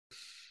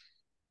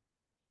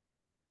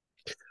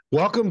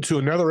Welcome to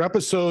another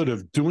episode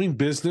of Doing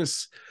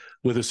Business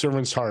with a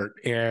Servant's Heart.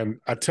 And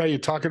I tell you,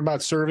 talking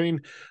about serving,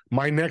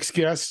 my next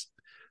guest,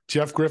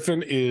 Jeff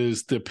Griffin,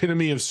 is the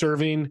epitome of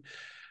serving.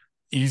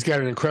 He's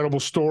got an incredible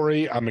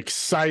story. I'm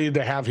excited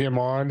to have him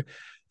on.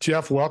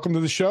 Jeff, welcome to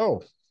the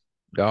show.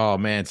 Oh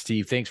man,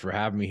 Steve, thanks for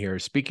having me here.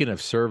 Speaking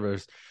of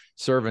servants,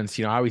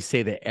 I always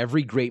say that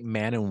every great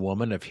man and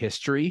woman of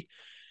history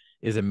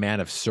is a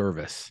man of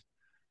service.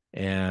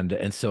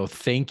 And so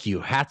thank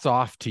you. Hats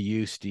off to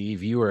you,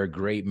 Steve. You are a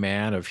great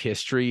man of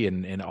history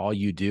and all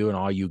you do and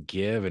all you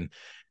give. And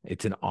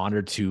it's an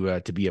honor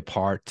to be a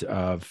part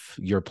of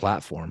your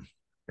platform.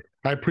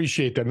 I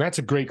appreciate that. And that's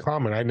a great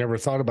comment. I never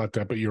thought about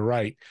that, but you're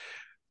right.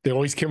 They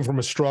always came from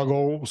a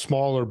struggle,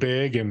 small or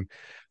big, and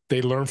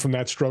they learn from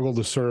that struggle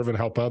to serve and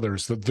help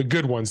others, the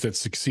good ones that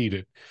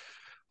succeeded.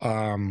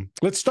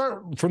 Let's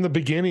start from the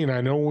beginning.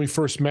 I know when we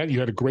first met, you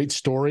had a great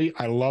story.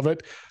 I love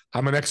it.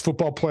 I'm an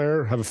ex-football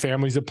player, have a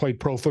family that played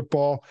pro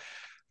football.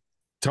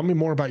 Tell me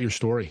more about your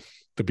story,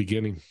 the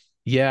beginning.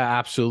 Yeah,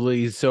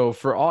 absolutely. So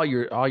for all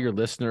your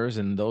listeners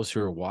and those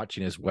who are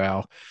watching as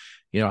well,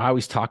 I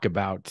always talk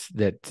about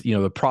that,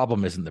 the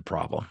problem isn't the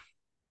problem.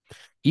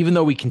 Even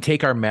though we can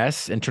take our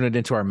mess and turn it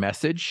into our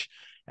message,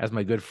 as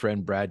my good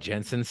friend Brad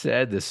Jensen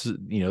said,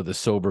 the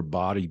sober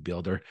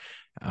bodybuilder,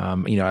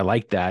 I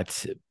like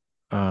that.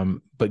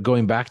 But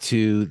going back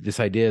to this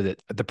idea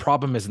that the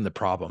problem isn't the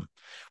problem.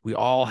 We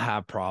all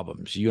have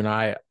problems. You and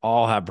I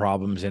all have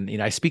problems. And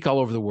I speak all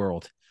over the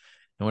world.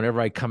 And whenever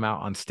I come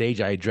out on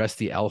stage, I address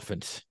the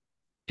elephant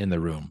in the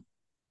room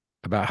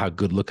about how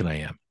good looking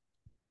I am.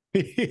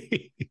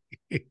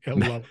 I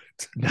love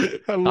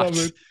it. I love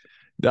it.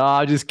 No,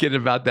 I'm just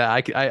kidding about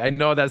that. I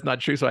know that's not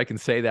true, so I can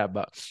say that.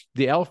 But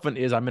the elephant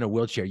is I'm in a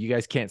wheelchair. You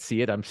guys can't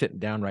see it. I'm sitting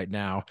down right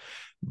now.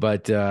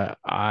 But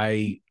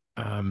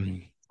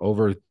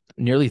over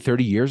nearly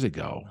 30 years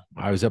ago,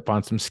 I was up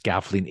on some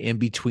scaffolding in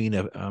between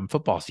a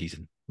football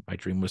season. My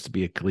dream was to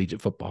be a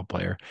collegiate football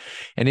player.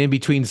 And in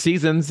between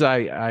seasons,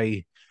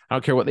 I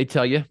don't care what they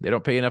tell you. They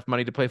don't pay enough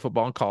money to play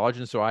football in college.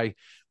 And so I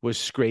was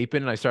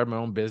scraping and I started my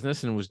own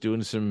business and was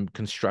doing some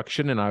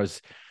construction. And I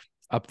was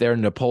up there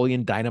in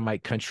Napoleon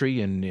Dynamite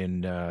country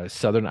in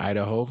southern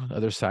Idaho,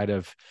 other side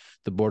of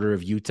the border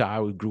of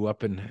Utah. We grew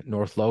up in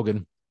North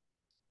Logan.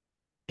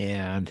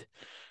 And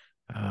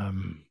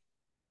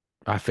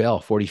I fell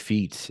 40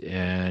 feet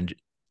and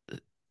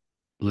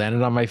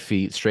landed on my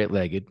feet,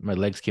 straight-legged. My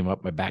legs came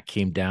up, my back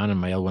came down, and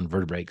my L1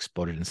 vertebrae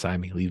exploded inside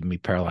me, leaving me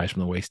paralyzed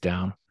from the waist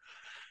down.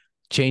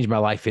 Changed my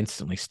life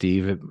instantly,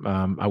 Steve.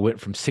 I went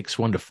from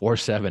 6'1" to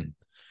 4'7"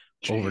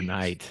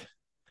 overnight,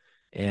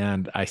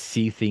 and I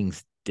see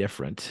things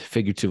different,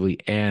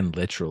 figuratively and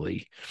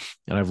literally.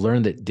 And I've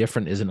learned that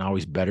different isn't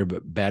always better,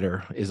 but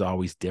better is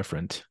always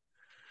different.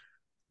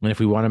 And if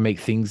we want to make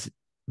things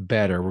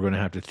better, we're going to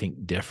have to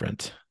think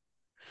different.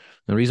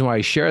 The reason why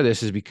I share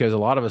this is because a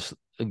lot of us,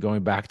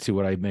 going back to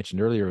what I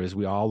mentioned earlier, is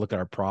we all look at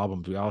our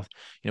problems. We all,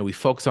 we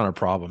focus on our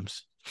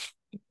problems.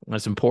 And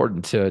it's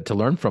important to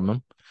learn from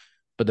them.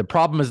 But the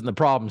problem isn't the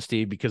problem,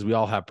 Steve, because we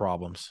all have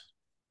problems.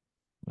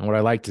 And what I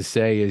like to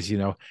say is,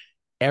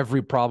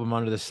 every problem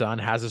under the sun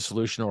has a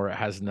solution or it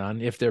has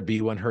none. If there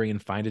be one, hurry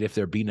and find it. If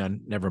there be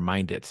none, never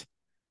mind it.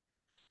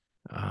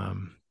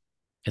 And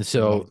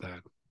so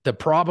the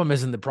problem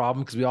isn't the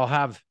problem because we all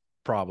have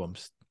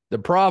problems. The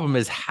problem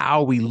is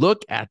how we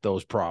look at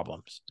those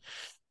problems.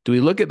 Do we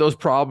look at those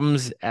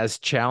problems as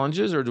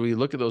challenges or do we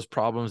look at those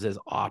problems as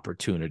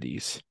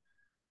opportunities?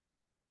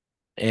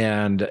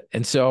 And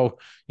so,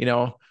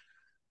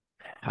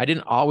 I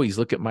didn't always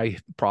look at my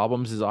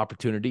problems as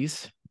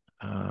opportunities.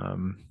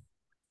 And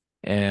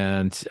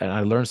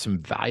I learned some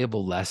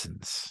valuable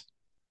lessons,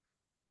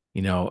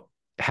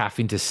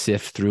 having to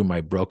sift through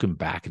my broken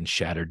back and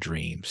shattered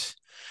dreams.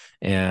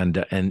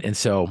 And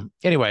so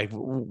anyway,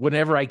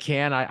 whenever I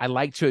can, I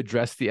like to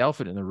address the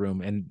elephant in the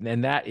room.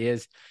 And that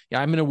is,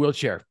 I'm in a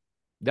wheelchair.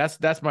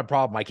 That's my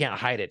problem. I can't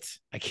hide it.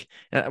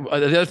 The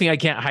other thing I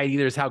can't hide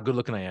either is how good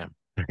looking I am.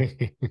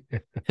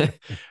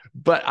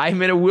 But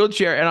I'm in a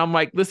wheelchair and I'm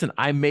like, listen,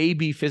 I may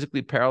be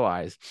physically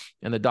paralyzed.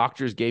 And the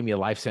doctors gave me a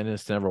life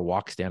sentence to never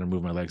walk, stand, or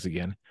move my legs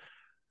again.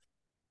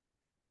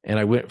 And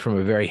I went from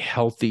a very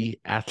healthy,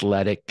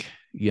 athletic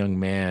young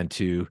man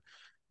to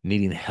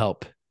needing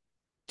help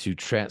to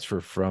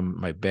transfer from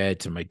my bed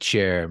to my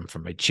chair, and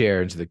from my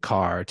chair into the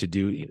car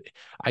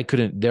I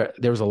couldn't, there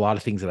was a lot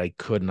of things that I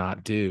could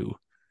not do.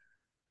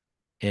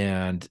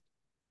 And,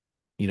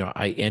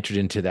 I entered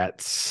into that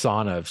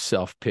sauna of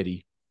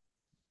self-pity.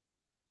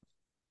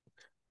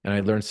 And I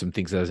learned some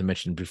things, as I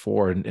mentioned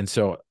before. And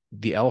so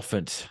the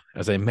elephant,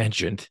 as I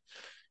mentioned,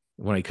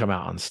 when I come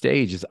out on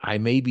stage is I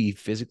may be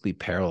physically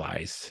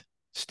paralyzed,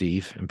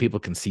 Steve, and people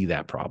can see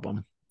that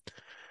problem.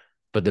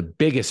 But the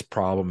biggest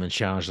problem and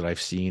challenge that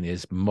I've seen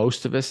is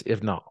most of us,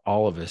 if not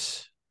all of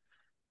us,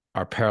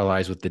 are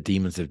paralyzed with the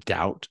demons of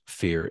doubt,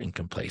 fear, and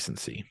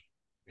complacency.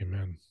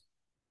 Amen.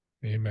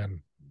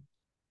 Amen.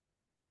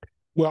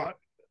 Well,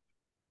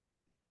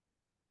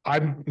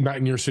 I'm not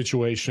in your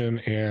situation,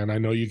 and I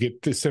know you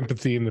get the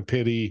sympathy and the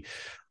pity,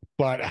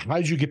 but how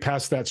did you get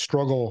past that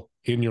struggle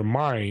in your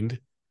mind,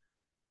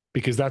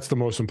 because that's the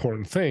most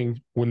important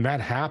thing. When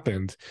that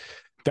happened,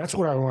 that's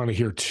what I want to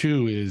hear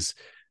too is,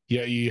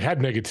 yeah, you had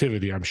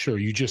negativity, I'm sure.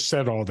 You just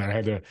said all that. I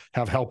had to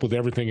have help with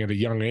everything at a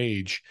young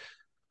age.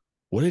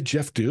 What did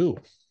Jeff do?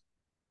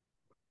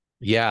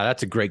 Yeah,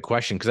 that's a great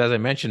question. Because as I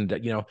mentioned,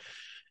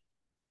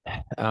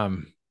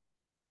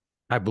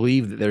 I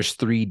believe that there's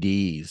 3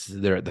 Ds.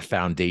 They're at the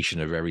foundation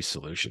of every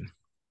solution.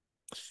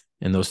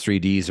 And those 3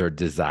 Ds are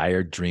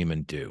desire, dream,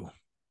 and do.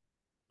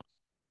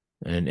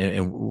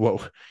 And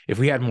what if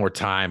we had more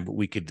time,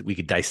 we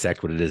could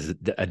dissect what it is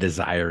a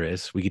desire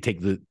is. We could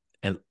take a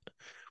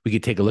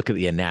look at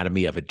the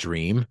anatomy of a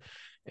dream,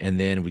 and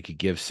then we could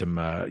give some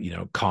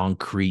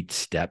concrete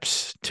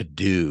steps to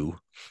do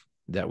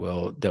that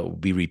will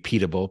be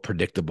repeatable,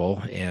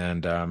 predictable,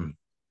 and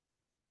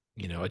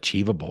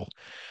achievable.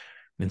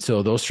 And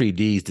so those 3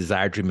 Ds,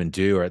 desire, dream, and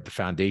do, are at the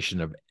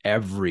foundation of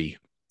every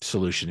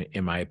solution,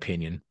 in my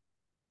opinion.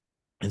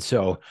 And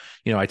so,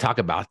 I talk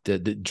about the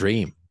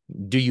dream.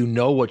 Do you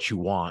know what you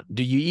want?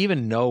 Do you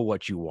even know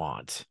what you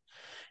want?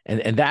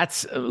 And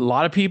that's, a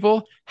lot of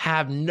people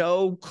have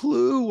no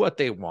clue what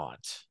they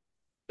want.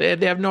 They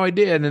have no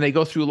idea. And then they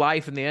go through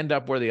life and they end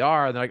up where they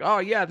are. And they're like, oh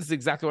yeah, this is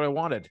exactly what I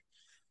wanted.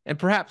 And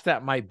perhaps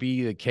that might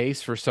be the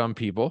case for some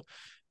people.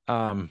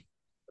 And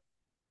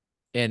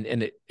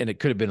it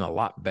could have been a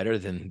lot better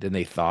than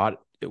they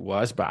thought it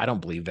was, but I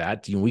don't believe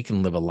that. We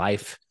can live a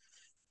life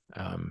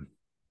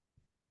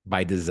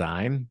by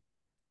design,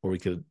 or we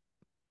could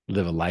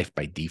live a life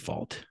by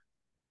default.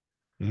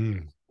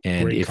 And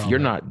if comment. You're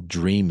not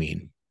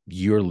dreaming,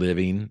 you're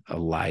living a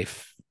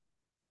life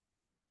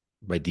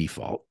by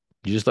default.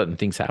 You're just letting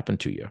things happen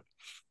to you.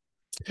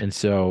 And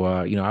so,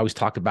 I always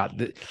talk about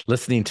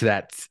listening to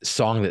that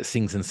song that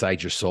sings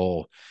inside your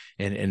soul.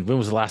 And when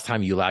was the last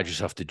time you allowed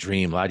yourself to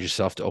dream, allowed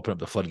yourself to open up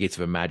the floodgates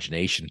of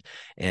imagination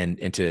and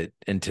to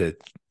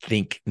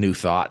think new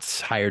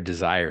thoughts, higher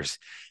desires?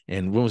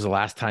 And when was the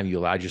last time you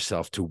allowed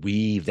yourself to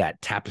weave that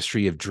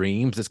tapestry of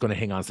dreams that's going to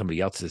hang on somebody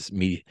else's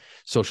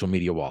social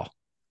media wall?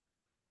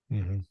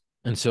 Mm-hmm.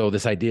 And so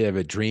this idea of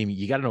a dream,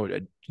 you got to know,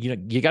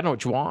 you got to know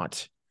what you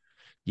want.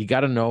 You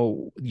got to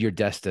know your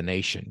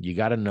destination. You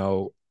got to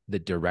know the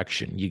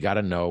direction. You got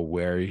to know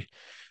where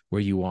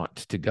you want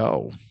to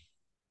go.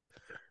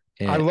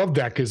 And I love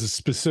that, because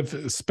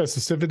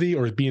specificity,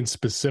 or being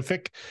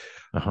specific.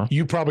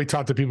 You probably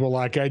talk to people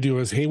like I do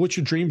is, hey, what's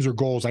your dreams or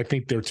goals? I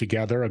think they're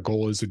together. A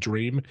goal is a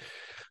dream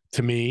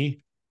to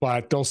me,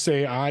 but they'll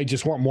say, I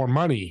just want more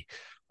money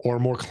or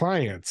more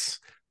clients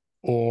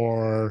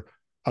or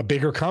a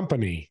bigger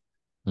company.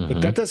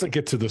 But that doesn't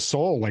get to the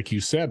soul, like you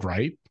said,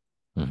 right?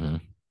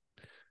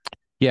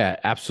 Yeah,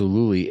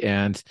 absolutely.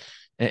 And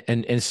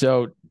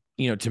so,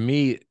 to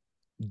me,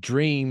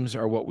 dreams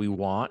are what we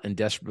want and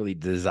desperately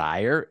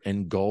desire,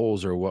 and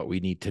goals are what we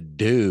need to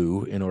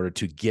do in order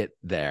to get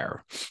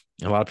there.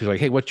 And a lot of people are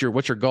like, hey, what's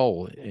your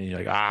goal? And you're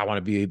like, I want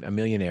to be a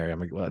millionaire.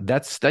 I'm like, well,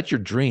 that's your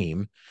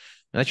dream.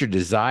 That's your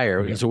desire.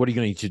 And so what are you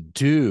going to need to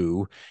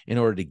do in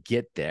order to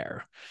get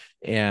there?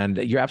 And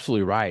you're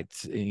absolutely right.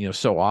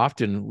 So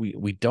often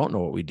we don't know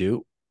what we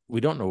do. We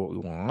don't know what we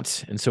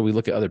want. And so we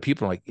look at other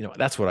people and like,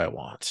 that's what I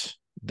want.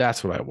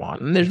 That's what I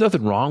want. And there's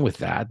nothing wrong with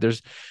that.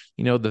 There's,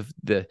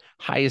 the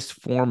highest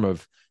form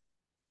of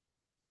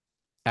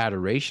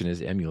adoration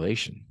is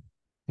emulation.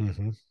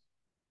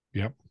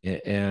 Yep.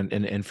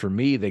 And for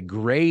me, the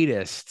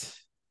greatest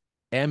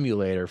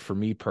emulator for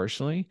me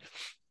personally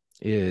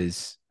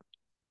is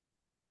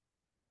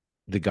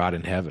the God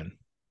in heaven,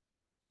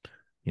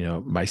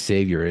 my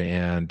Savior.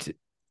 And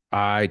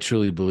I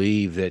truly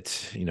believe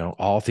that,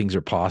 all things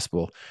are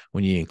possible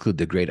when you include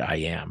the great I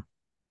am.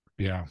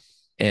 Yeah.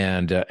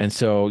 And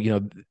so,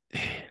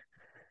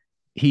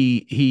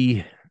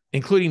 he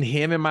including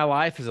him in my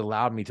life has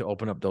allowed me to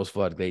open up those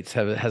floodgates,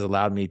 has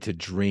allowed me to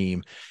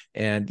dream.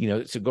 And,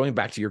 so going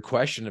back to your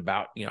question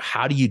about,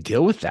 how do you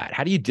deal with that?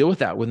 How do you deal with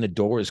that when the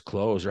door is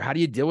closed? Or how do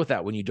you deal with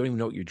that when you don't even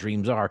know what your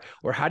dreams are?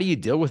 Or how do you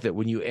deal with it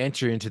when you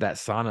enter into that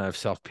sauna of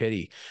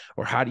self-pity?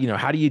 Or how do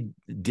you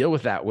deal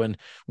with that when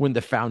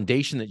the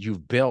foundation that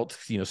you've built,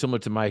 similar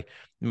to my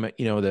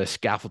the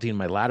scaffolding and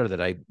my ladder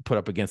that I put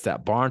up against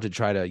that barn to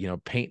try to,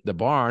 paint the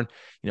barn,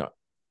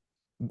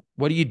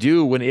 what do you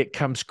do when it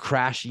comes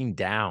crashing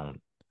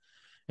down?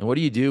 And what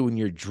do you do when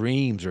your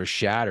dreams are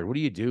shattered? What do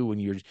you do when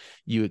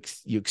you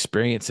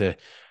experience a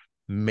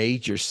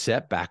major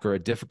setback or a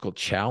difficult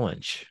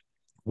challenge?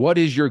 What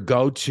is your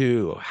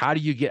go-to? How do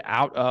you get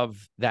out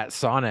of that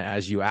sauna,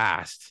 as you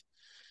asked?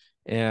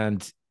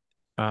 And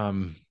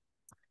the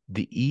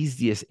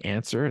easiest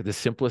answer, the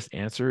simplest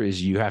answer,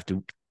 is you have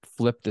to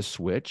flip the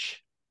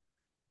switch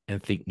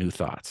and think new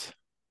thoughts.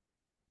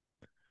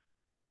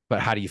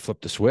 But how do you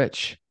flip the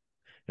switch?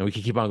 And we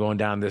can keep on going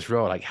down this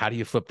road. Like, how do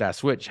you flip that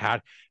switch?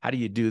 How do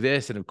you do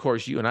this? And of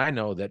course, you and I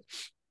know that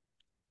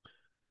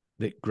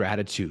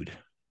gratitude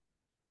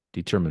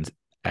determines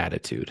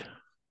attitude.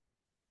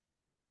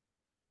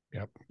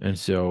 Yep. And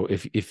so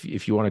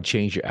if you want to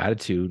change your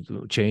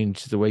attitude,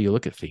 change the way you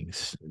look at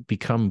things,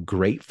 become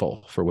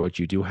grateful for what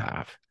you do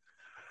have.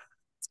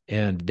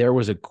 And there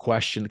was a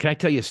question. Can I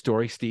tell you a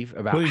story, Steve,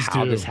 about Please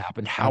how do. this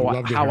happened, I'd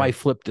love to hear I it.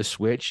 flipped the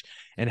switch,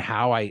 and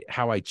how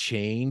I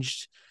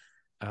changed,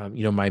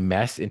 my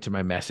mess into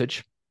my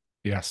message?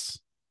 Yes.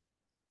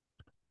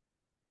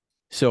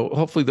 So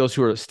hopefully those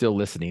who are still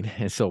listening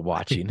and still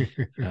watching,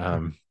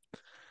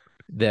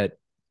 that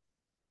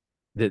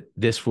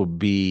this will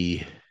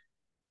be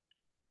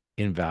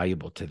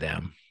invaluable to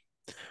them.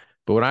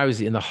 But when I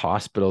was in the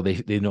hospital,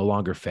 they no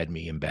longer fed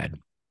me in bed.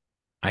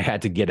 I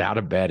had to get out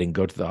of bed and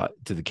go to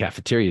the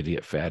cafeteria to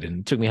get fed. And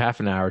it took me half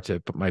an hour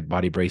to put my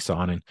body brace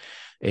on, and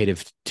 8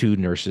 of 2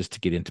 nurses to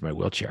get into my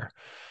wheelchair.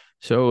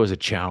 So it was a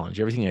challenge.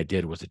 Everything I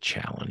did was a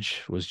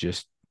challenge. It was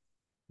just,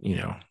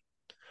 and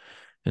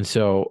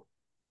so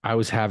I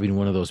was having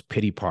one of those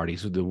pity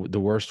parties, the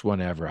worst one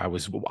ever. I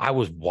was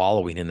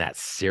wallowing in that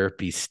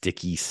syrupy,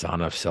 sticky sun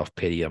of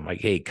self-pity. I'm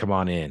like, hey, come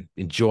on in,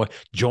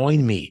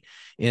 join me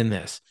in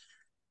this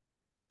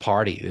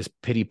party, this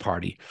pity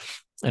party.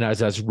 And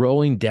as I was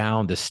rolling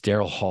down the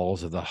sterile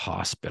halls of the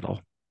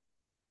hospital,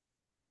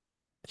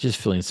 just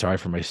feeling sorry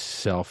for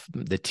myself,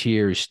 the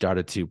tears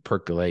started to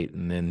percolate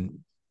and then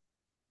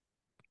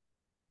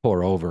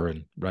pour over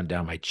and run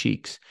down my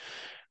cheeks.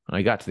 And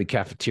I got to the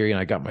cafeteria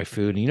and I got my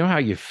food. And you know how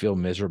you feel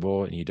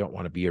miserable and you don't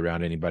want to be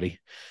around anybody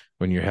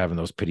when you're having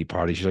those pity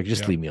parties? You're like,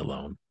 just leave me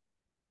alone.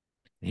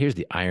 And here's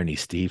the irony,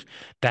 Steve.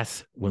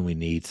 That's when we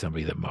need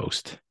somebody the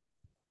most.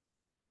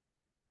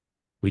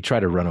 We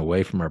try to run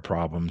away from our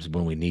problems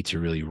when we need to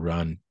really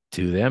run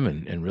to them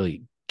and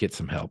really get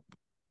some help.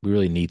 We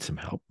really need some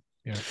help.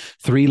 Yeah.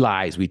 3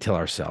 lies we tell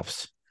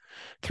ourselves.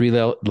 3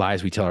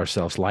 lies we tell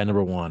ourselves. Lie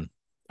number 1,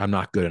 I'm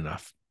not good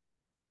enough.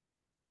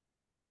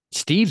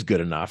 Steve's good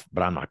enough,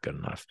 but I'm not good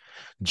enough.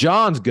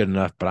 John's good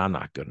enough, but I'm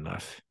not good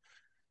enough.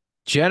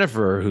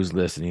 Jennifer, who's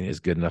listening, is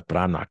good enough, but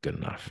I'm not good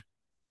enough.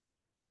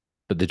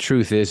 But the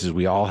truth is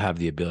we all have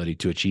the ability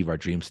to achieve our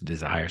dreams and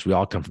desires. We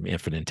all come from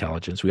infinite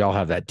intelligence. We all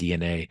have that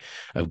DNA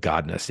of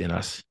godness in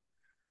us.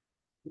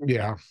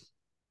 Yeah.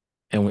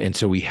 And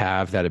so we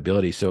have that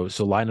ability. So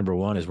lie number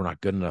 1 is we're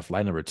not good enough.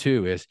 Lie number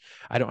 2 is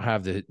I don't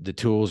have the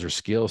tools or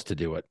skills to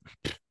do it.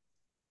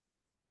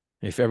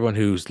 If everyone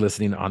who's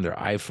listening on their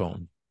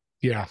iPhone,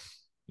 yeah,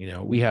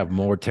 we have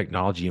more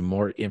technology and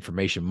more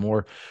information,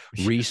 more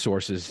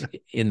resources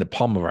in the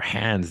palm of our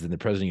hands than the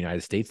president of the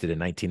United States did in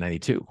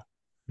 1992.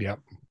 Yep.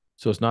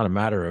 So it's not a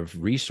matter of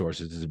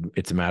resources.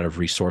 It's a matter of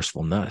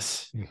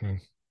resourcefulness. Mm-hmm.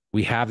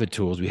 We have the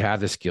tools. We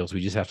have the skills.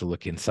 We just have to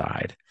look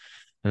inside.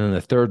 And then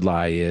the third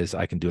lie is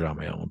I can do it on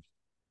my own.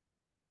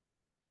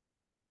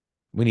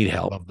 We need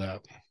help. I love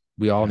that.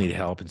 We all need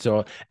help. And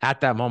so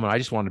at that moment, I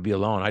just wanted to be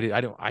alone.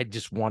 I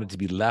just wanted to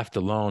be left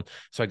alone.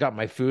 So I got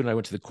my food and I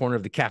went to the corner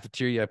of the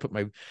cafeteria. I put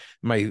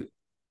my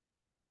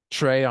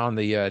tray on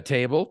the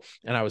table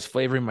and I was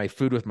flavoring my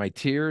food with my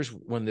tears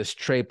when this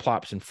tray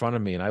plops in front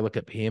of me. And I look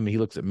at him and he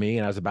looks at me,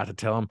 and I was about to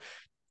tell him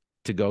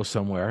to go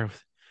somewhere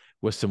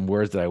with some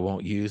words that I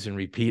won't use and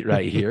repeat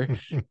right here.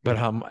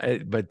 I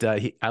looked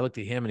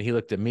at him and he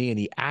looked at me and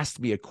he asked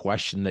me a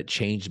question that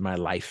changed my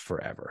life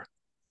forever.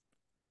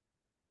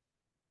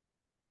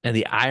 And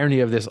the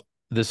irony of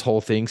this whole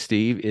thing,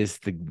 Steve, is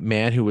the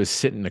man who was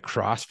sitting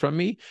across from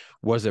me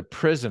was a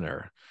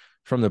prisoner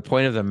from the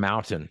point of the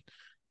mountain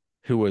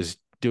who was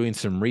doing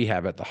some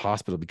rehab at the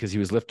hospital because he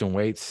was lifting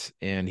weights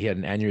and he had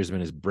an aneurysm in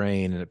his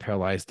brain and it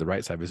paralyzed the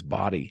right side of his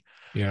body.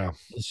 Yeah.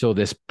 So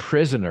this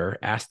prisoner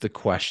asked the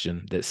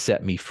question that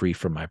set me free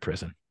from my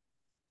prison.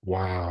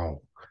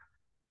 Wow.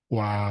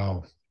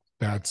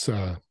 That's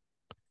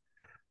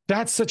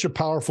such a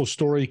powerful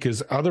story,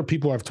 because other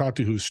people I've talked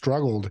to who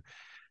struggled,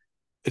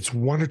 it's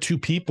 1 or 2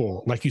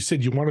 people. Like you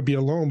said, you want to be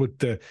alone,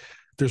 but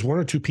there's 1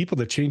 or 2 people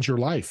that change your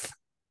life,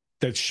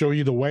 that show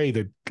you the way,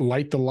 that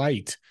light the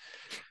light.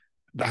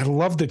 I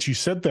love that you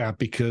said that,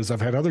 because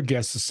I've had other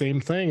guests the same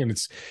thing, and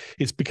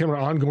it's become an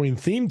ongoing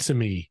theme to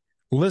me.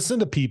 Listen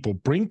to people,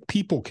 bring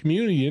people,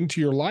 community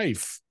into your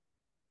life.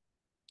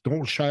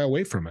 Don't shy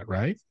away from it,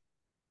 right?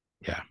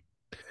 Yeah.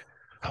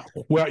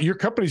 Well, your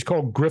company's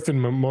called Griffin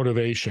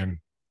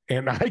Motivation,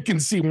 and I can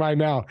see why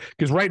now,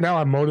 because right now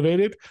I'm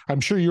motivated.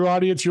 I'm sure your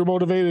audience, you're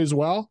motivated as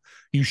well.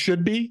 You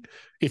should be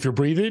if you're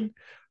breathing.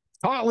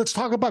 Let's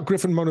talk about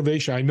Griffin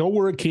Motivation. I know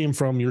where it came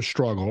from, your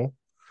struggle,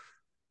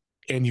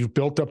 and you've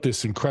built up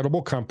this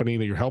incredible company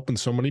that you're helping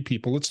so many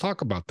people. Let's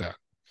talk about that.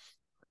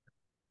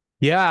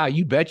 Yeah,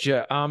 you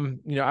betcha.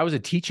 I was a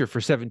teacher for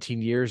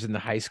 17 years in the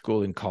high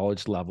school and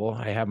college level.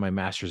 I have my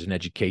master's in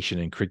education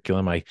and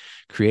curriculum. I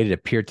created a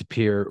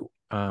peer-to-peer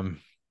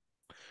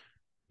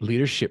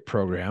leadership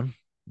program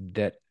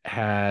that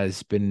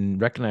has been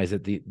recognized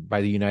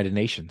by the United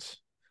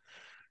Nations.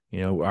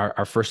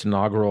 Our first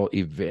inaugural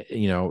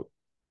event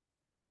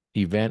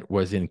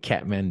was in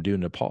Kathmandu,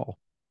 Nepal.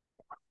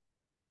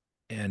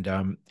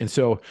 And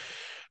so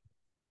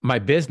my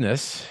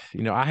business,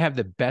 I have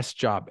the best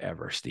job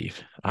ever,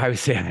 Steve. I would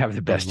say I have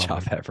the best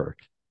job ever.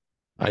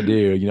 I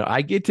do.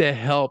 I get to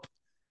help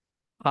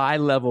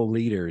high-level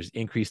leaders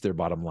increase their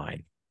bottom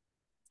line.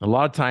 A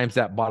lot of times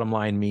that bottom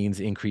line means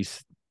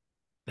increase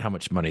how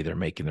much money they're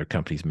making, their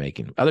company's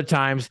making. Other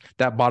times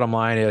that bottom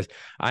line is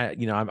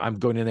I'm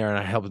going in there and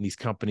I'm helping these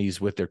companies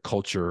with their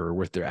culture or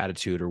with their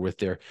attitude or with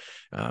their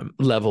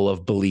level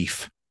of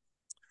belief.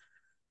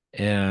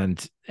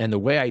 And the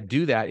way I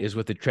do that is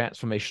with a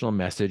transformational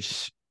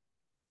message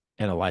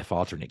and a life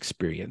altering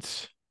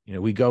experience.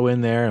 We go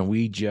in there and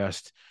we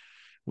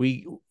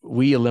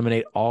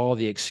eliminate all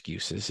the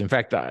excuses. In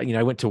fact,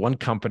 I went to one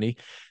company.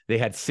 They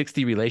had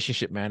 60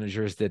 relationship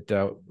managers that,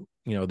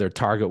 their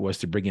target was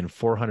to bring in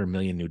 $400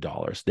 million new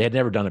dollars. They had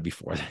never done it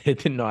before. They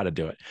didn't know how to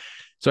do it.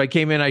 So I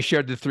came in, I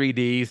shared the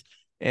 3Ds,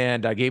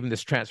 and I gave them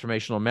this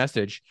transformational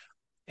message.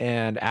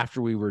 And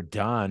after we were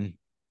done,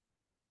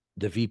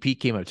 the VP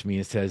came up to me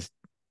and says,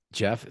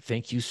 "Jeff,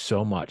 thank you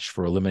so much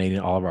for eliminating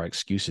all of our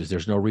excuses.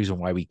 There's no reason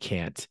why we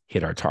can't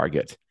hit our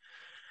target."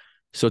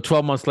 So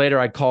 12 months later,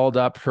 I called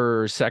up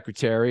her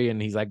secretary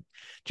and he's like,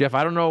 "Jeff,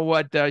 I don't know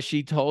what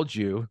she told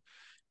you,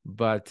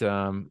 but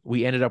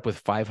we ended up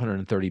with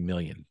 $530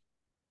 million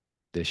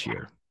this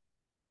year."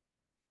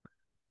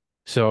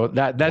 So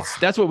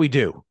that's what we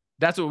do.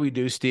 That's what we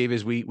do, Steve,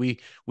 is we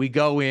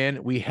go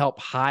in, we help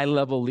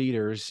high-level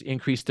leaders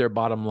increase their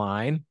bottom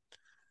line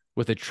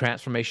with a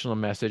transformational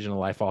message and a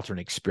life-altering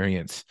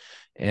experience.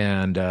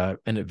 And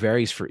it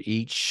varies for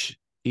each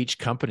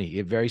company.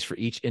 It varies for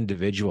each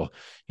individual.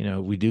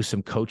 We do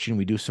some coaching,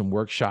 we do some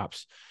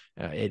workshops.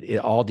 It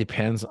all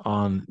depends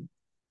on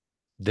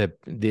the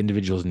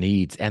individual's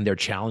needs and their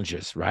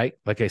challenges, right?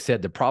 Like I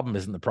said, the problem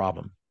isn't the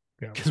problem,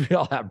 because we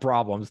all have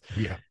problems.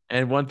 Yeah.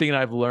 And one thing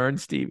I've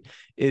learned, Steve,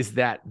 is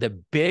that the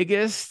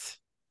biggest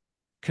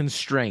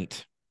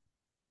constraint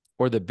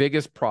or the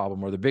biggest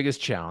problem or the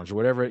biggest challenge, or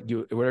whatever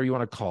you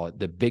want to call it,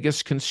 the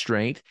biggest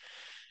constraint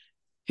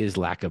is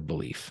lack of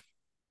belief.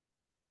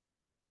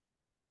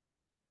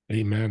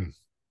 Amen.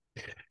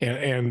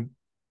 And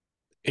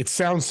it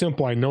sounds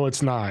simple. I know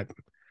it's not,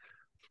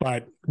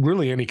 but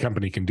really any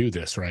company can do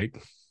this, right?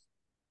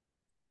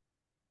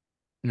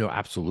 No,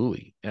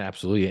 absolutely.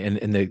 Absolutely.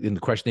 And the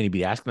question they need to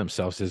be asking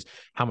themselves is,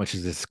 how much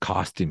is this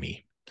costing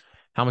me?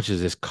 How much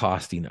is this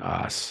costing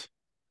us?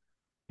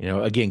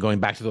 Again,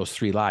 going back to those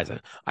 3 lies,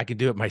 I can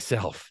do it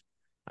myself.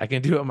 I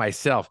can do it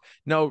myself.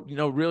 No,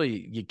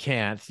 really, you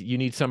can't. You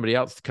need somebody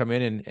else to come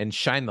in and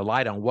shine the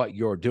light on what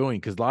you're doing.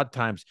 Because a lot of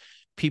times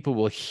people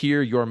will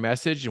hear your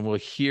message and will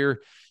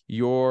hear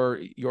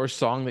your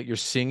song that you're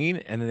singing,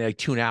 and then they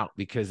tune out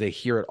because they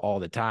hear it all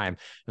the time.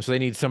 And so they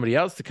need somebody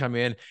else to come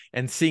in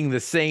and sing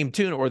the same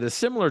tune or the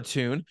similar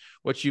tune,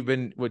 what you've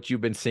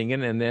been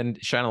singing, and then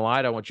shine a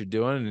light on what you're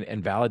doing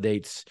and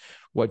validates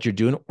what you're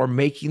doing, or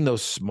making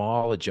those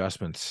small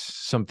adjustments,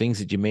 some things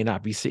that you may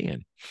not be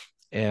seeing.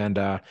 And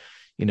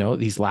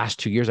these last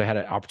 2 years, I had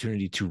an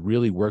opportunity to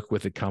really work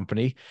with a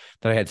company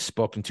that I had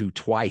spoken to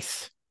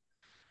twice.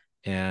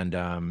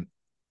 And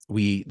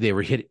they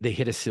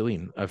hit a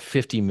ceiling of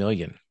 50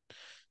 million.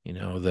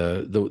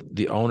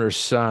 The owner's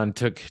son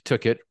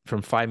took it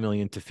from 5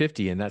 million to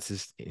 50, and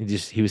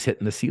he was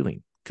hitting the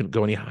ceiling, couldn't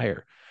go any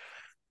higher.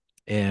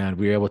 And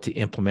we were able to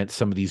implement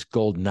some of these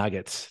gold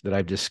nuggets that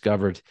I've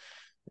discovered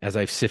as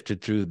I've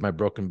sifted through my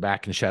broken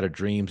back and shattered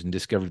dreams and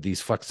discovered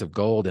these flecks of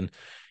gold.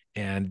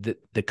 And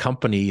the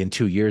company in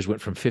 2 years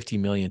went from 50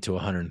 million to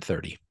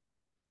 130.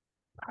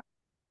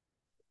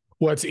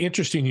 Well, it's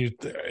interesting.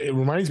 It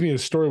reminds me of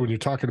the story when you're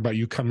talking about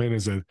you come in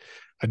as a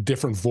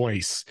different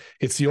voice.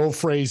 It's the old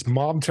phrase,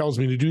 "Mom tells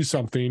me to do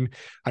something.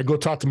 I go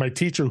talk to my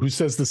teacher who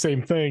says the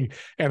same thing,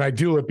 and I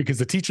do it because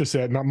the teacher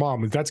said, not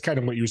mom." That's kind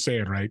of what you're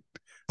saying, right?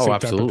 Oh,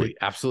 absolutely.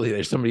 Absolutely.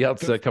 There's somebody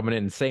else coming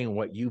in and saying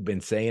what you've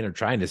been saying or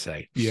trying to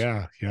say.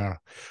 Yeah. Yeah.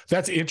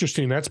 That's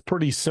interesting. That's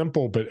pretty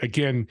simple. But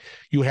again,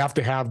 you have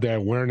to have the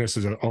awareness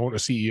as a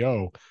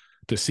CEO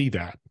to see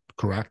that,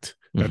 correct?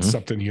 That's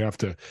something you have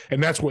to,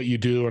 and that's what you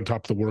do on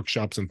top of the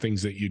workshops and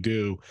things that you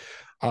do.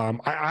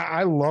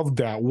 I love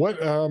that. What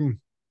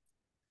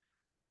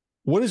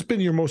has been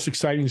your most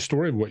exciting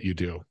story of what you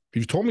do?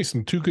 You've told me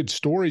some 2 good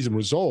stories and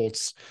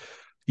results.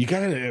 You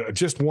got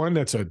just one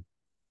that's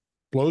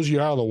blows you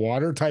out of the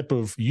water type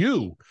of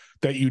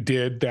that you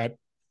did that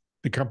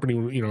the company,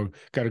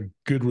 got a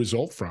good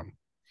result from.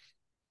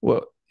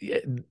 Well,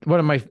 one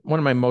of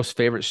my most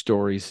favorite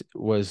stories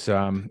was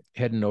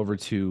heading over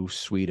to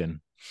Sweden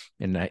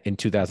in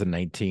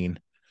 2019.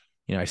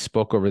 I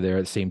spoke over there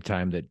at the same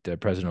time that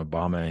President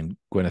Obama and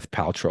Gwyneth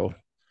Paltrow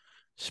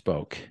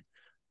spoke.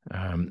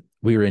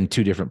 We were in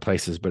 2 different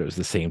places, but it was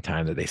the same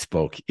time that they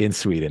spoke in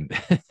Sweden.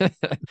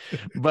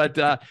 But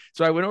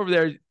so I went over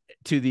there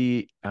to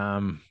the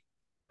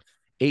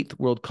 8th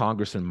World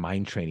Congress in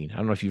Mind Training. I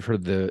don't know if you've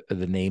heard the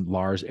name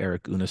Lars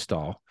Erik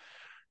Unestal.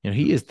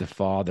 He is the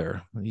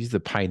father. He's the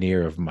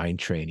pioneer of mind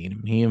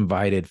training. He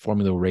invited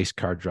Formula race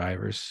car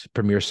drivers,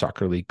 premier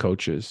soccer league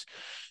coaches,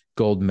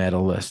 gold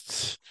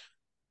medalists,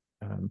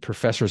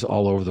 professors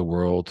all over the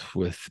world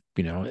with,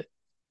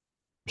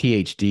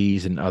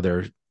 PhDs and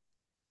other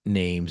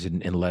names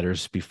and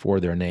letters before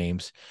their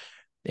names.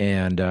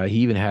 And he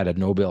even had a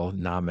Nobel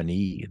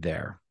nominee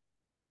there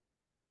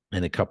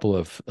and a couple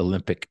of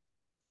Olympic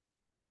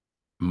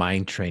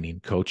mind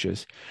training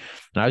coaches.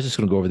 And I was just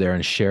going to go over there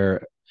and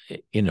share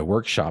in a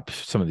workshop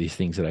some of these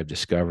things that I've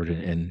discovered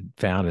and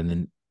found. And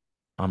then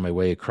on my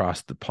way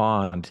across the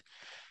pond,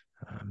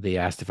 they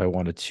asked if I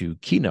wanted to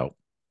keynote.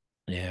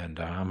 And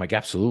I'm like,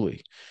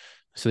 absolutely.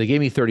 So they gave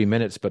me 30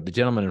 minutes, but the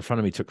gentleman in front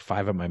of me took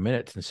 5 of my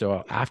minutes. And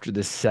so after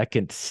the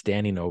second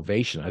standing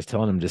ovation, I was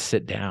telling him to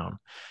sit down.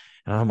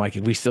 And I'm like,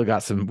 we still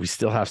have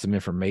some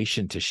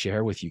information to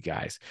share with you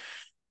guys.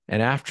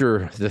 And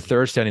after the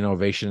third standing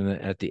ovation,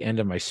 at the end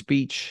of my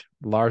speech,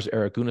 Lars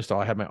Erik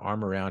Unestal, I had my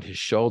arm around his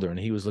shoulder, and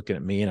he was looking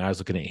at me, and I was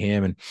looking at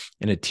him,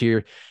 and a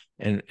tear,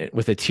 and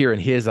with a tear in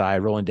his eye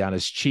rolling down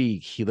his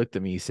cheek, he looked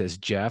at me. He says,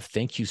 "Jeff,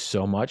 thank you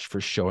so much for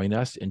showing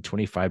us in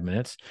 25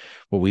 minutes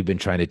what we've been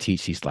trying to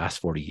teach these last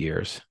 40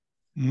 years."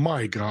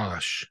 My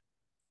gosh.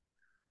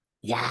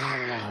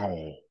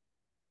 Wow.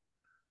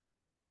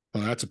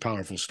 Well, that's a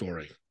powerful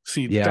story.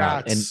 See,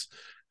 that's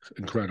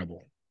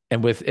incredible.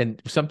 And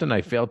something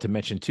I failed to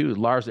mention too,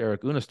 Lars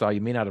Erik Unestal,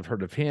 you may not have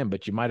heard of him,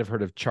 but you might have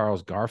heard of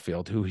Charles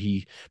Garfield, who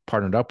he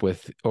partnered up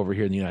with over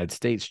here in the United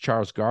States.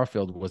 Charles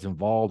Garfield was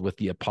involved with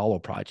the Apollo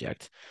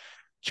project.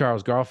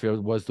 Charles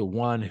Garfield was the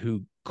one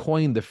who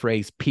coined the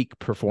phrase peak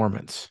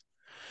performance.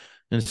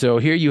 And so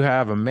here you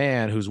have a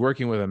man who's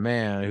working with a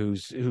man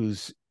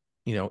who's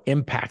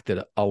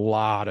impacted a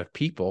lot of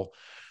people.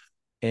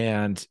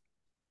 And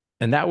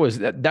that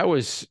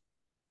was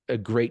a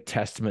great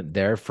testament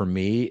there for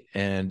me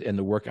and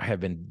the work I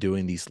have been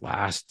doing these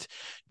last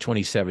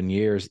 27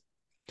 years.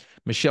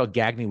 Michel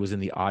Gagné was in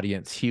the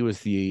audience. He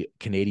was the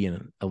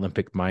Canadian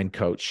Olympic mind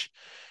coach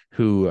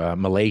who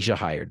Malaysia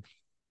hired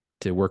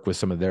to work with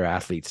some of their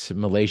athletes.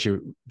 Malaysia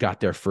got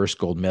their first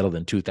gold medal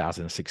in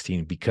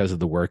 2016 because of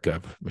the work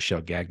of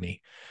Michel Gagné.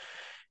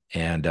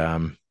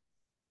 And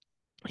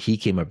he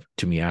came up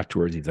to me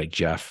afterwards. He's like,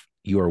 "Jeff,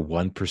 you are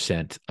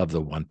 1% of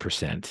the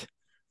 1%.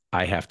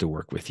 I have to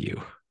work with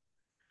you."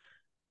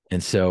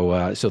 And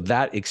so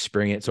that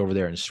experience over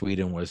there in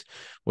Sweden was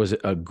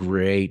a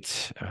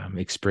great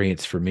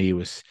experience for me. It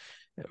was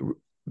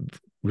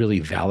really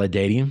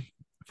validating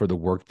for the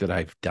work that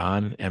I've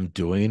done, am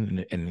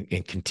doing,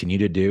 and continue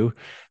to do.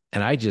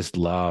 And I just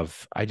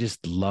love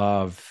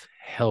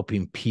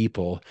helping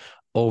people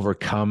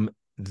overcome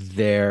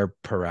their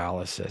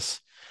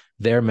paralysis,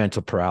 their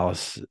mental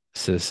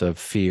paralysis of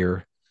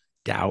fear,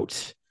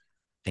 doubt,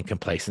 and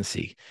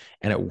complacency.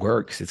 And it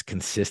works. It's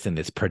consistent.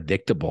 It's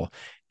predictable.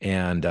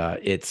 And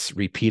it's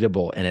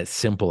repeatable, and it's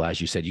simple,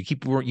 as you said. You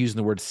keep using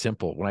the word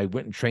simple. When I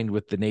went and trained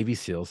with the Navy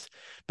SEALs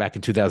back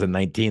in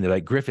 2019, they're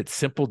like, "Griff, it's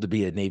simple to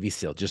be a Navy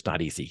SEAL, just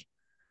not easy."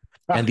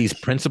 And these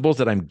principles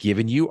that I'm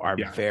giving you are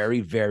very,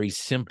 very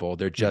simple.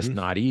 They're just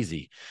not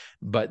easy,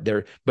 but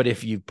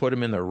if you put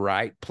them in the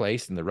right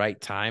place in the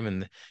right time,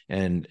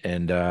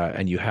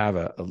 and you have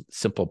a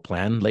simple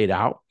plan laid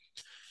out,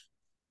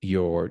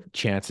 your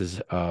chances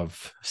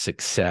of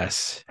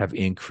success have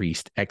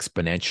increased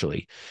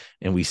exponentially.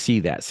 And we see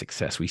that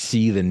success. We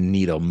see the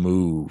needle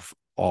move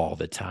all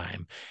the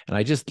time. And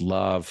I just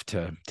love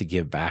to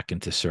give back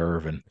and to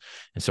serve. And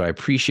so I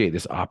appreciate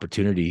this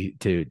opportunity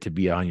to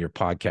be on your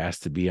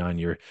podcast, to be on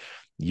your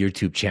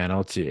YouTube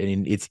channel.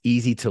 And it's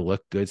easy to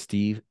look good,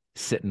 Steve,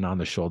 sitting on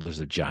the shoulders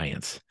of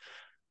giants.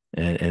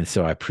 And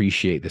so I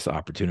appreciate this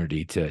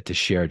opportunity to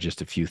share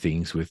just a few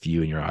things with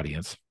you and your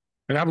audience.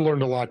 And I've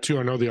learned a lot too.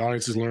 I know the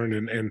audience has learned.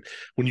 And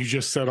when you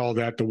just said all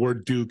that, the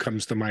word "do"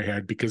 comes to my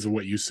head because of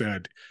what you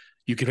said.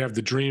 You could have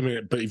the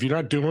dream, but if you're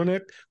not doing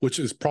it, which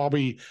is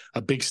probably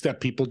a big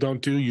step people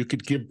don't do, you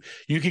could give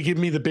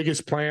me the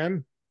biggest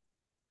plan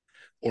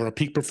or a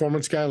peak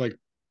performance guy like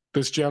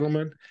this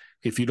gentleman.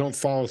 If you don't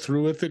follow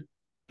through with it,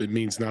 it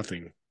means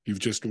nothing. You've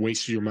just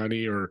wasted your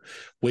money or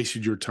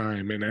wasted your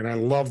time. And I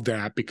love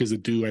that, because the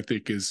 "do," I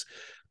think, is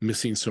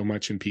missing so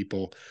much in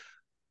people.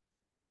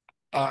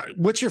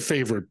 What's your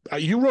favorite?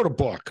 You wrote a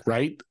book,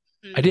 right?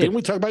 I did.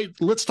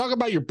 Let's talk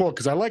about your book,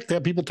 because I like to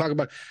have people talk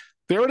about.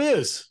 There it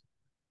is.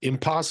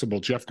 Impossible,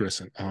 Jeff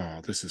Griffin.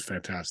 Oh, this is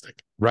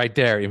fantastic. Right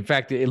there. In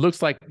fact, it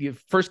looks like at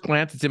first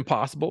glance it's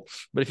impossible,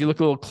 but if you look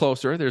a little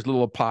closer, there's a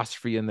little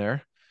apostrophe in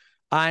there.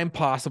 I'm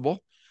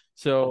possible.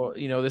 So,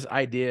 this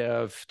idea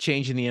of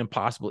changing the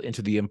impossible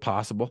into the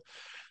impossible,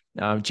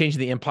 changing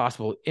the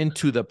impossible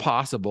into the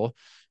possible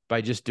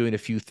by just doing a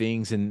few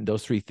things. And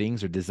those 3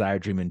 things are desire,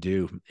 dream, and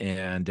do.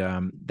 And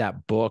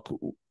that book,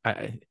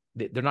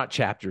 they're not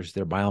chapters,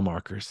 they're mile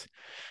markers,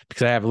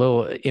 because I have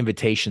little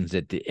invitations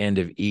at the end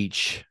of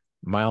each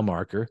mile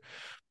marker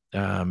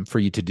for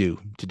you to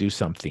do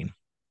something.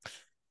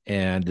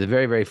 And the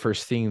very, very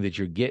first thing that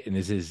you're getting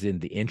is in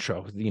the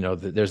intro.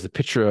 There's the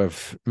picture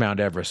of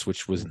Mount Everest,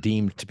 which was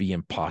deemed to be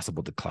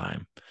impossible to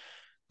climb.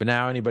 But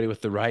now anybody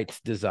with the right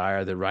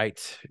desire, the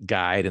right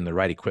guide, and the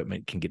right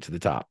equipment can get to the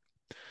top.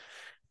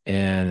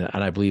 And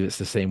I believe it's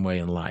the same way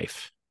in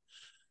life.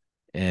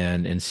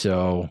 And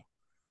so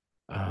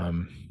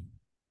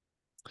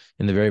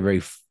in the very, very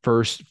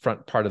first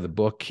front part of the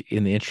book,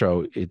 in the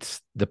intro,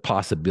 it's the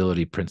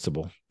possibility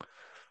principle.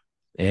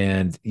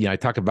 And, I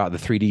talk about the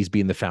 3Ds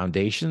being the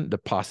foundation. The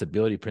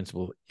possibility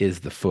principle is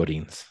the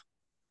footings.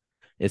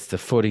 It's the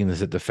footings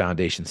that the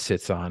foundation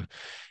sits on.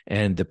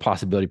 And the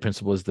possibility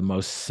principle is the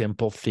most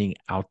simple thing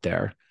out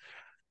there.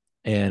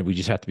 And we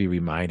just have to be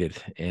reminded,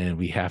 and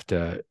we have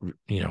to,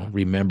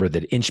 remember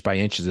that inch by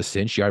inch is a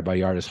cinch, yard by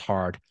yard is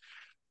hard.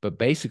 But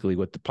basically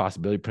what the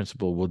possibility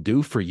principle will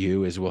do for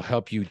you is will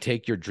help you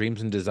take your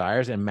dreams and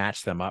desires and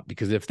match them up.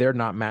 Because if they're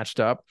not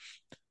matched up,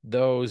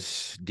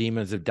 those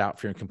demons of doubt,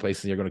 fear, and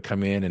complacency are going to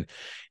come in,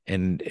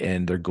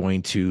 and they're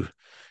going to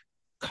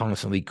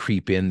constantly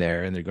creep in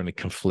there, and they're going to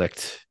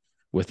conflict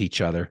with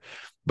each other.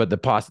 But the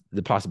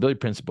possibility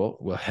principle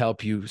will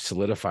help you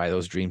solidify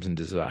those dreams and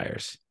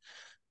desires.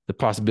 The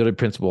possibility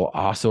principle will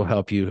also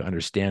help you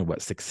understand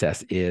what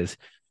success is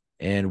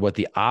and what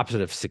the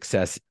opposite of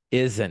success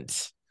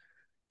isn't.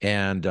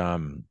 And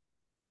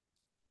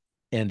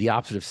the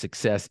opposite of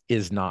success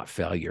is not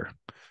failure,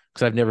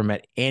 because I've never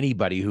met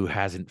anybody who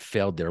hasn't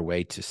failed their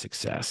way to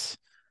success.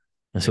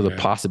 And so the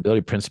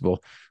possibility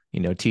principle,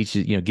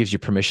 teaches, gives you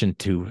permission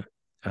to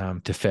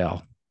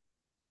fail,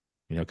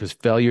 because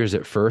failures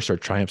at first are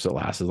triumphs at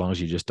last, as long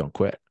as you just don't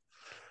quit.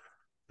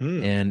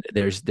 And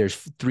there's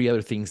 3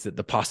 other things that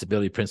the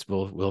possibility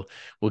principle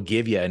will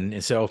give you.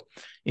 And so,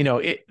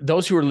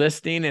 those who are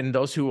listening and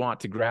those who want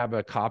to grab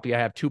a copy, I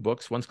have 2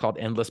 books. One's called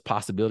Endless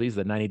Possibilities,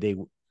 the 90-day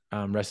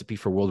recipe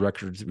for world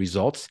record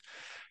results.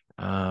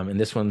 And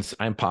this one's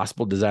I'm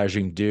Possible, Desires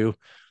You Can Do.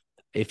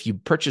 If you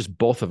purchase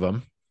both of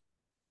them,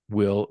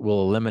 we'll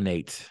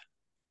eliminate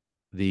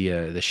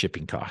the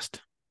shipping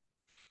cost.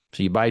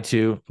 So you buy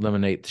 2,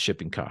 eliminate the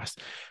shipping cost.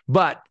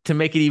 But to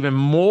make it even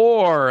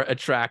more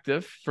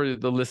attractive for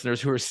the listeners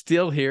who are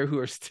still here, who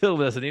are still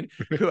listening,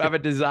 who have a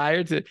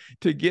desire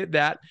to get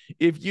that,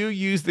 if you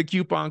use the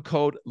coupon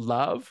code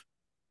LOVE,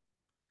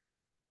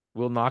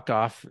 we'll knock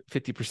off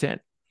 50%.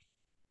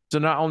 So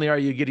not only are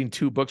you getting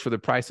 2 books for the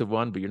price of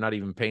one, but you're not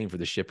even paying for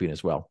the shipping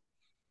as well.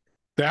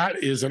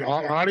 That is an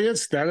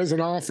audience. That is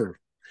an offer.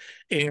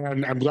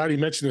 And I'm glad you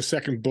mentioned the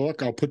second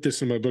book. I'll put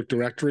this in my book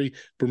directory.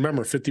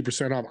 Remember,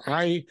 50% off.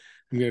 I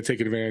am going to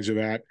take advantage of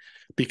that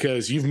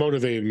because you've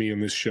motivated me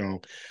in this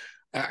show.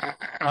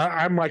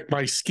 I'm like,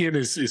 my skin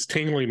is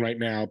tingling right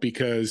now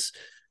because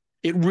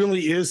it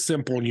really is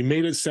simple. And you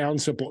made it sound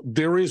simple.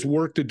 There is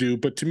work to do,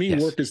 but to me,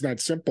 work is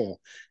not simple.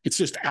 It's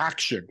just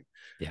action.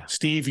 Yeah.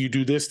 Steve, you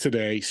do this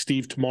today.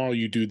 Steve, tomorrow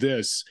you do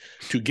this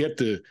to get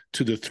to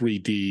the 3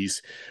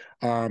 Ds.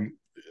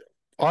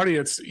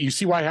 Audience, you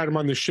see why I had him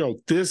on the show.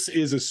 This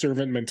is a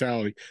servant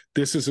mentality.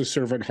 This is a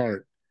servant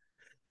heart.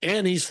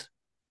 And he's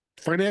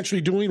financially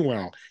doing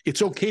well.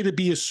 It's okay to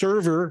be a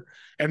server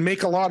and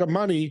make a lot of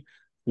money.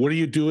 What do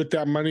you do with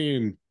that money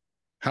and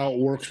how it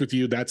works with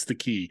you? That's the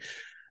key.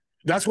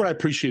 That's what I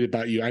appreciate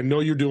about you. I know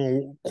you're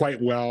doing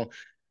quite well.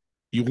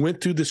 You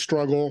went through the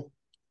struggle.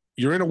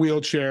 You're in a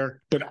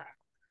wheelchair. But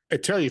I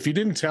tell you, if you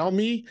didn't tell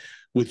me,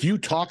 with you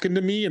talking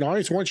to me, and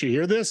audience, once you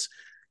hear this,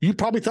 you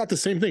probably thought the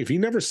same thing. If he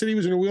never said he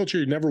was in a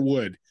wheelchair, you never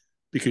would,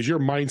 because your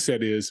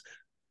mindset is,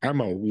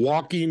 I'm a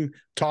walking,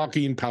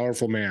 talking,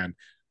 powerful man.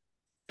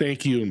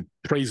 Thank you, and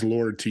praise the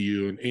Lord to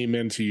you, and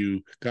amen to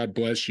you. God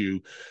bless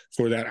you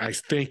for that. I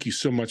thank you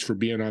so much for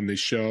being on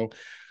this show.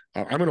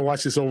 I'm going to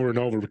watch this over and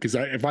over because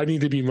if I need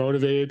to be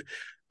motivated,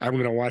 I'm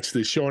going to watch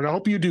this show. And I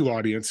hope you do,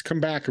 audience. Come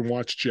back and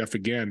watch Jeff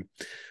again.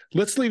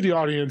 Let's leave the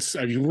audience.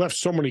 You left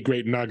so many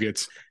great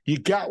nuggets. You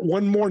got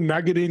one more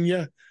nugget in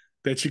you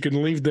that you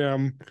can leave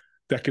them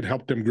that could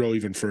help them grow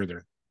even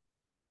further.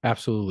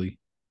 Absolutely.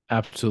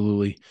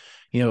 Absolutely.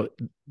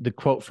 The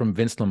quote from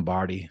Vince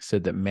Lombardi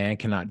said that man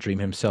cannot dream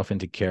himself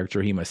into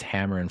character. He must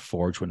hammer and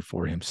forge one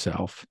for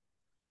himself.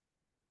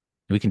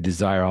 We can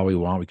desire all we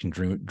want. We can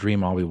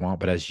dream all we want.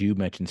 But as you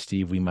mentioned,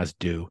 Steve, we must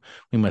do.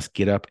 We must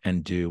get up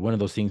and do. One of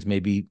those things may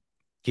be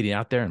getting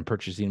out there and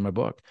purchasing my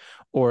book,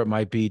 or it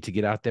might be to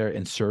get out there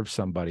and serve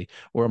somebody,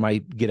 or it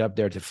might get up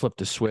there to flip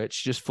the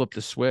switch. Just flip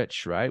the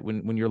switch, right?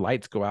 When your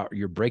lights go out or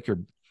your breaker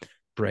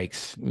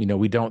breaks,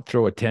 we don't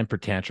throw a temper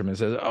tantrum and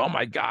says, oh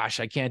my gosh,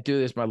 I can't do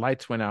this. My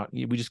lights went out.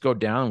 We just go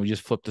down and we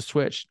just flip the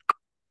switch.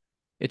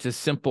 It's a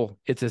simple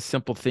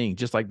thing.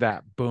 Just like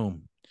that.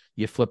 Boom.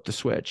 You flip the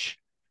switch.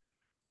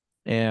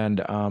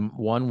 And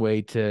one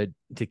way to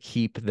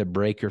keep the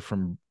breaker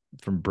from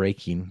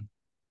breaking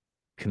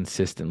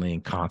consistently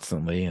and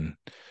constantly and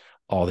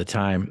all the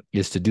time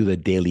is to do the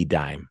daily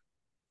dime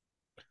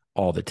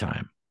all the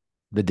time.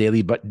 The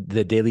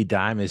daily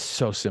dime is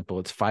so simple.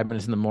 It's 5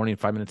 minutes in the morning,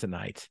 5 minutes at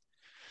night.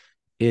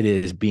 It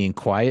is being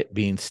quiet,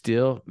 being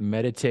still,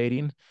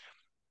 meditating,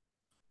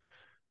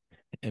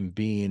 and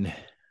being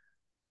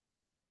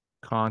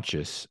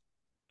conscious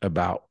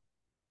about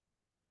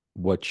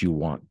what you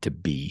want to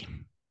be.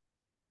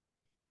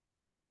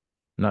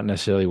 Not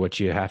necessarily what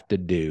you have to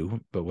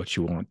do, but what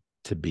you want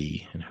to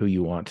be and who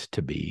you want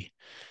to be.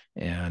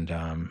 And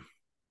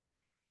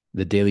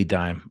the daily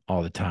dime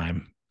all the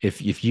time.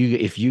 If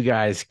you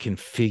guys can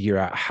figure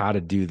out how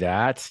to do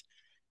that,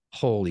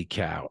 holy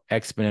cow,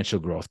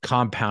 exponential growth,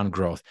 compound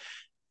growth.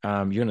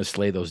 You're going to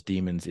slay those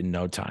demons in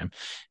no time.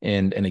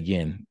 And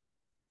again,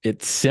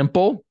 it's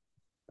simple,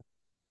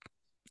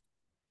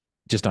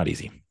 just not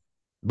easy.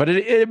 But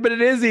it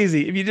is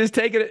easy. If you just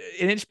take it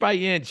inch by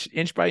inch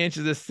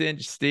is a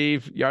cinch,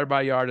 Steve. Yard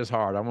by yard is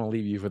hard. I'm going to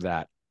leave you for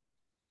that.